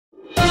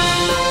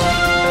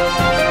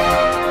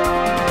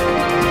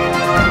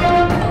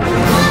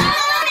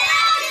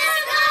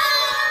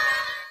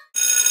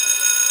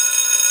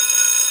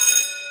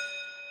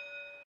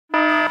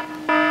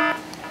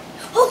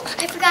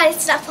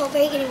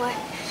break anymore.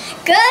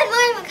 Good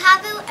morning,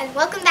 Makapu, and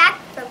welcome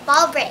back for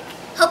Fall Break.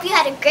 Hope you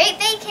had a great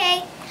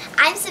vacay.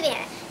 I'm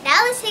Savannah.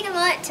 Now let's take a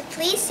moment to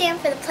please stand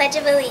for the Pledge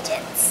of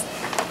Allegiance.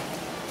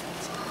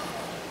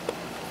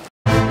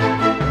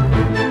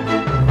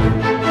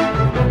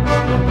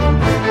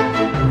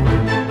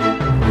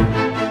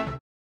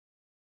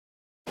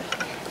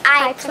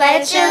 I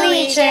pledge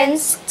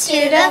allegiance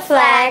to the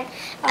flag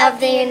of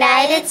the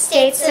United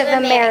States of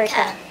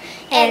America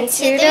and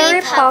to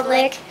the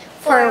republic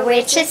for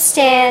which it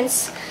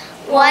stands,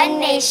 one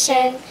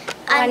nation,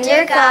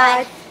 under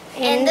God,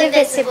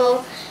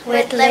 indivisible,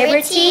 with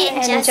liberty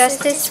and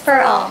justice for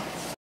all.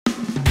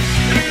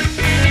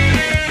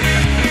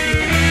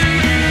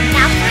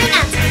 Now for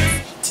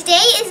announcements.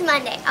 Today is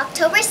Monday,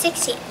 October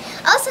 16th,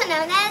 also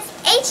known as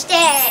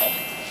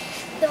H-Day.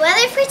 The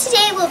weather for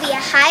today will be a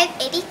high of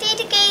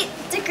 83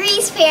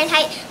 degrees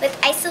Fahrenheit with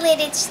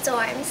isolated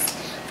storms.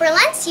 For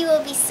lunch, you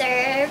will be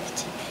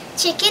served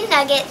chicken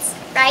nuggets,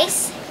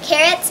 rice,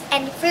 carrots,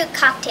 and fruit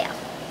cocktail.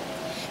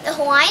 The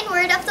Hawaiian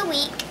word of the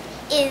week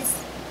is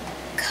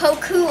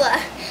kokua,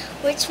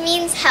 which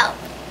means help.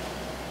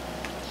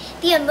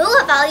 The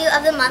Amua value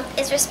of the month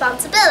is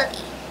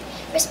responsibility.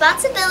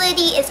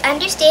 Responsibility is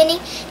understanding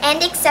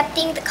and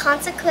accepting the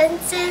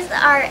consequences of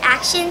our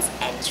actions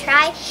and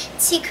try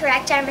to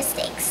correct our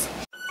mistakes.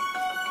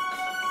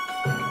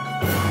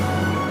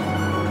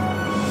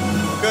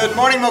 Good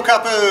morning,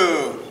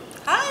 Mokapu!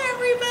 Hi,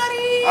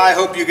 everybody! I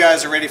hope you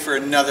guys are ready for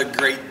another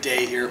great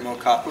day here at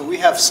Mokapu. We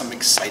have some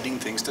exciting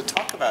things to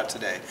talk about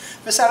today.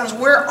 Miss Adams,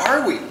 where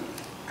are we?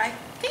 I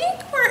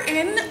think we're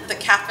in the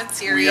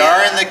cafeteria. We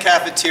are in the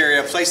cafeteria,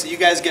 a place that you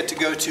guys get to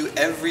go to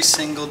every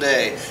single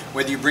day.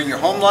 Whether you bring your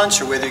home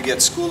lunch or whether you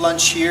get school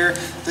lunch here,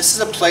 this is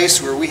a place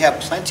where we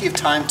have plenty of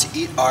time to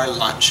eat our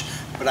lunch.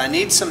 But I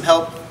need some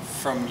help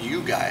from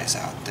you guys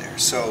out there.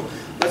 So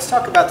let's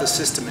talk about the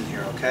system in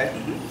here, okay?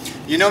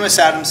 You know, Miss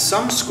Adams,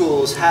 some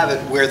schools have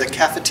it where the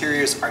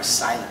cafeterias are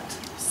silent.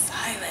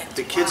 Silent.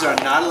 The kids are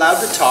not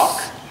allowed to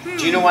talk.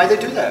 Do you know why they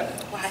do that?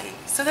 Why?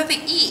 So that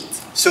they eat.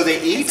 So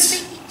they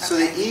eat? So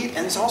they eat,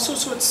 and it's also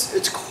so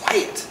it's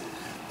quiet.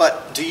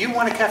 But do you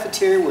want a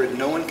cafeteria where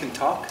no one can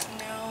talk?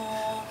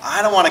 No.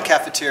 I don't want a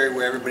cafeteria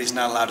where everybody's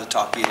not allowed to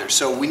talk either.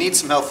 So we need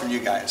some help from you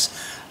guys.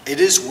 It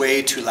is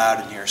way too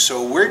loud in here.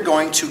 So we're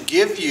going to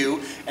give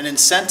you an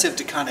incentive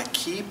to kind of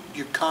keep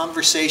your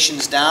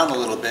conversations down a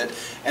little bit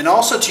and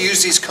also to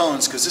use these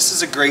cones because this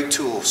is a great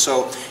tool.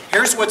 So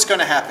here's what's going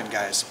to happen,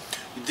 guys.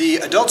 The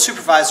adult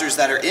supervisors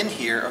that are in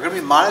here are going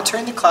to be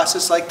monitoring the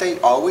classes like they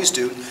always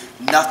do.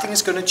 Nothing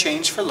is going to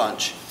change for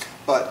lunch.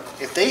 But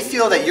if they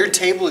feel that your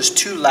table is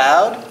too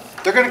loud,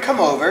 they're going to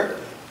come over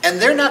and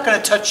they're not going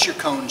to touch your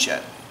cones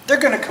yet. They're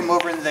going to come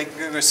over and they're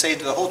going to say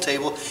to the whole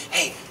table,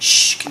 hey,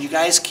 shh, can you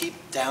guys keep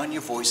down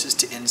your voices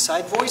to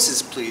inside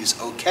voices, please,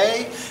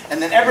 okay?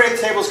 And then everybody at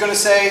the table is going to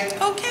say,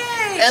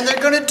 okay. And they're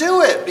going to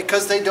do it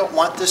because they don't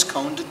want this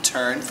cone to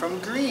turn from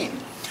green.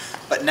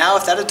 But now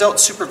if that adult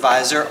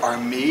supervisor or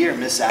me or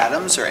Miss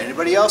Adams or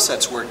anybody else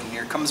that's working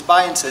here comes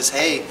by and says,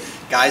 hey,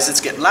 guys,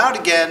 it's getting loud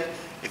again.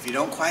 If you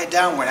don't quiet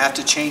down, we're going to have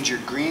to change your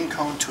green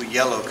cone to a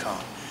yellow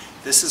cone.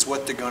 This is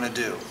what they're going to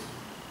do.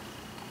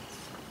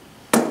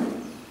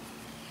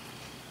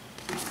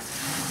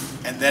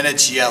 And then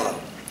it's yellow.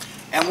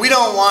 And we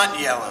don't want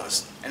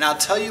yellows. And I'll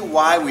tell you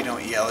why we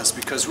don't yellows,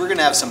 because we're going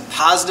to have some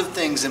positive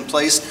things in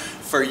place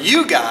for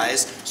you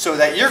guys so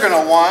that you're going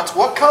to want,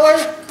 what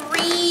color?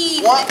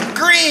 Green. Want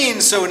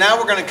green. So now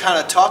we're going to kind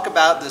of talk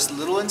about this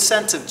little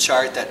incentive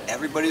chart that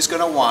everybody's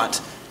going to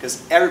want,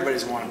 because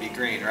everybody's going to want to be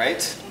green,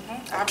 right?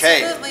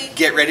 Okay, Absolutely.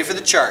 get ready for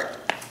the chart.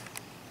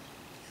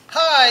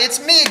 Hi,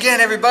 it's me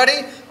again,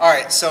 everybody. All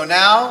right, so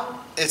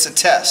now it's a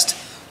test.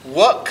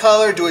 What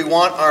color do we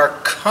want our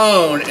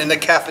cone in the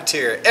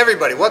cafeteria?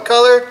 Everybody, what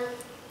color?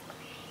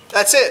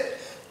 That's it.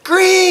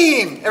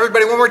 Green.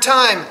 Everybody, one more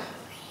time.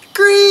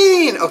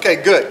 Green. Okay,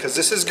 good, because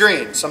this is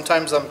green.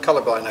 Sometimes I'm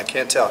colorblind, I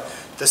can't tell.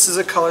 This is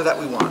a color that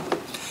we want.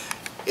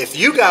 If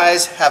you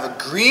guys have a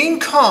green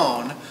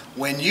cone,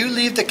 when you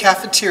leave the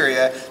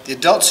cafeteria, the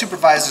adult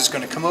supervisor is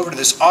going to come over to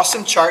this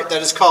awesome chart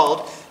that is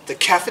called the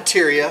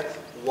Cafeteria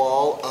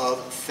Wall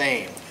of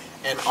Fame.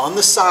 And on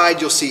the side,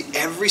 you'll see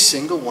every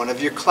single one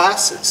of your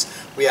classes.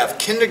 We have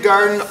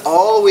kindergarten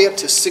all the way up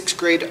to 6th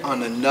grade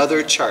on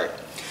another chart.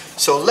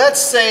 So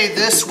let's say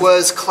this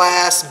was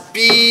class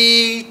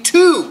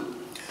B2.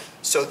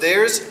 So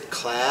there's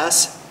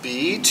class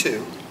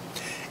B2.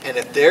 And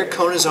if their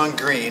cone is on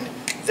green,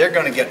 they're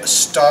going to get a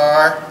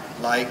star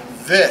like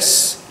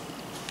this.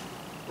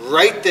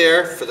 Right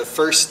there for the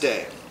first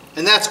day.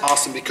 And that's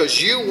awesome because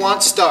you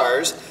want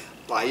stars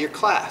by your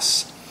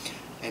class.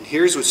 And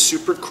here's what's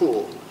super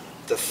cool.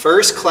 The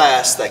first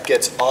class that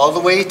gets all the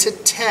way to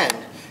 10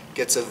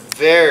 gets a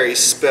very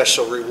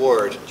special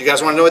reward. Do you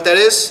guys want to know what that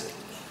is?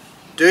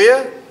 Do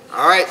you?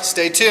 All right,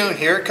 stay tuned.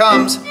 Here it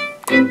comes.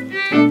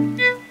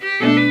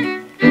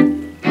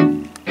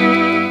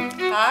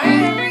 Hi,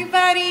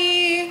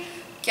 everybody.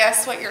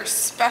 Guess what your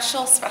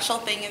special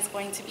thing is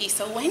going to be.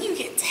 So when you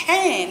get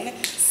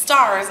 10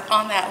 stars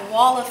on that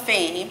wall of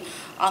fame,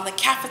 on the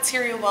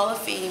Cafeteria Wall of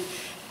Fame.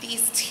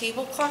 These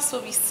tablecloths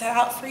will be set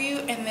out for you,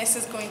 and this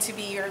is going to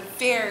be your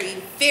very,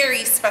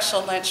 very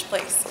special lunch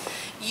place.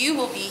 You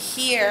will be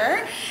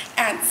here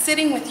and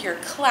sitting with your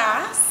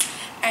class,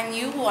 and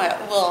you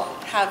will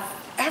have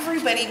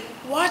everybody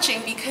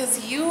watching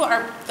because you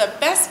are the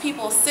best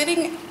people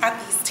sitting at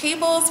these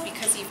tables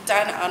because you've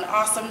done an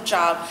awesome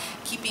job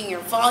keeping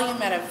your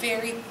volume at a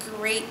very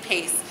great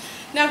pace.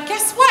 Now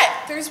guess what?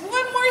 There's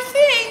one more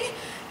thing.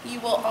 You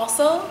will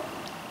also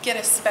get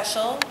a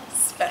special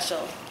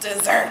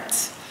dessert.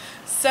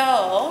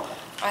 So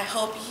I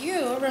hope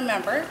you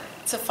remember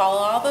to follow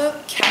all the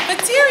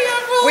cafeteria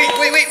rules.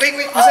 Wait,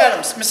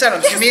 Miss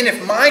Adams, yes. You mean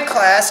if my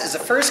class is the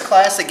first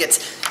class that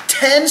gets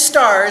 10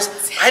 stars,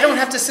 I don't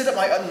have to sit at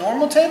my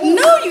normal table?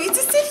 No, you get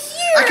to sit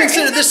here. I can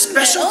sit at this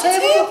special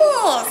table?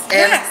 Tables.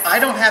 And yes. I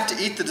don't have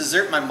to eat the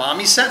dessert my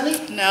mommy sent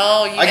me?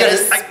 No, you get a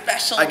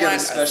special one. I get a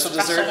special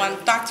dessert? one.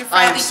 Dr. I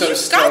Friday, am so you've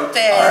stoked. got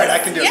this. All right, I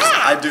can do it. Yeah.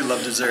 I do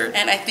love dessert.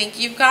 And I think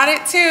you've got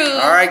it too.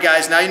 All right,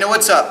 guys, now you know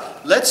what's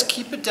up. Let's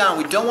keep it down.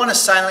 We don't want a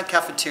silent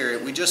cafeteria.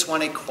 We just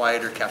want a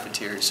quieter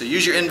cafeteria. So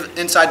use your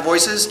inside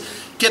voices.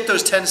 Get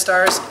those 10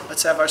 stars.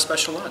 Let's have our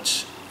special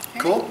lunch.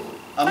 Cool?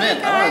 I'm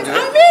in. I want to do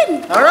it. I'm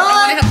in. All right.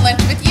 I want to have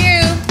lunch with you.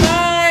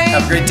 Bye.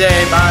 Have a great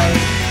day. Bye.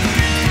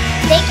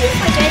 Thank you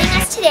for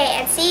joining us today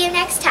and see you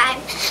next time.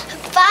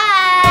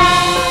 Bye!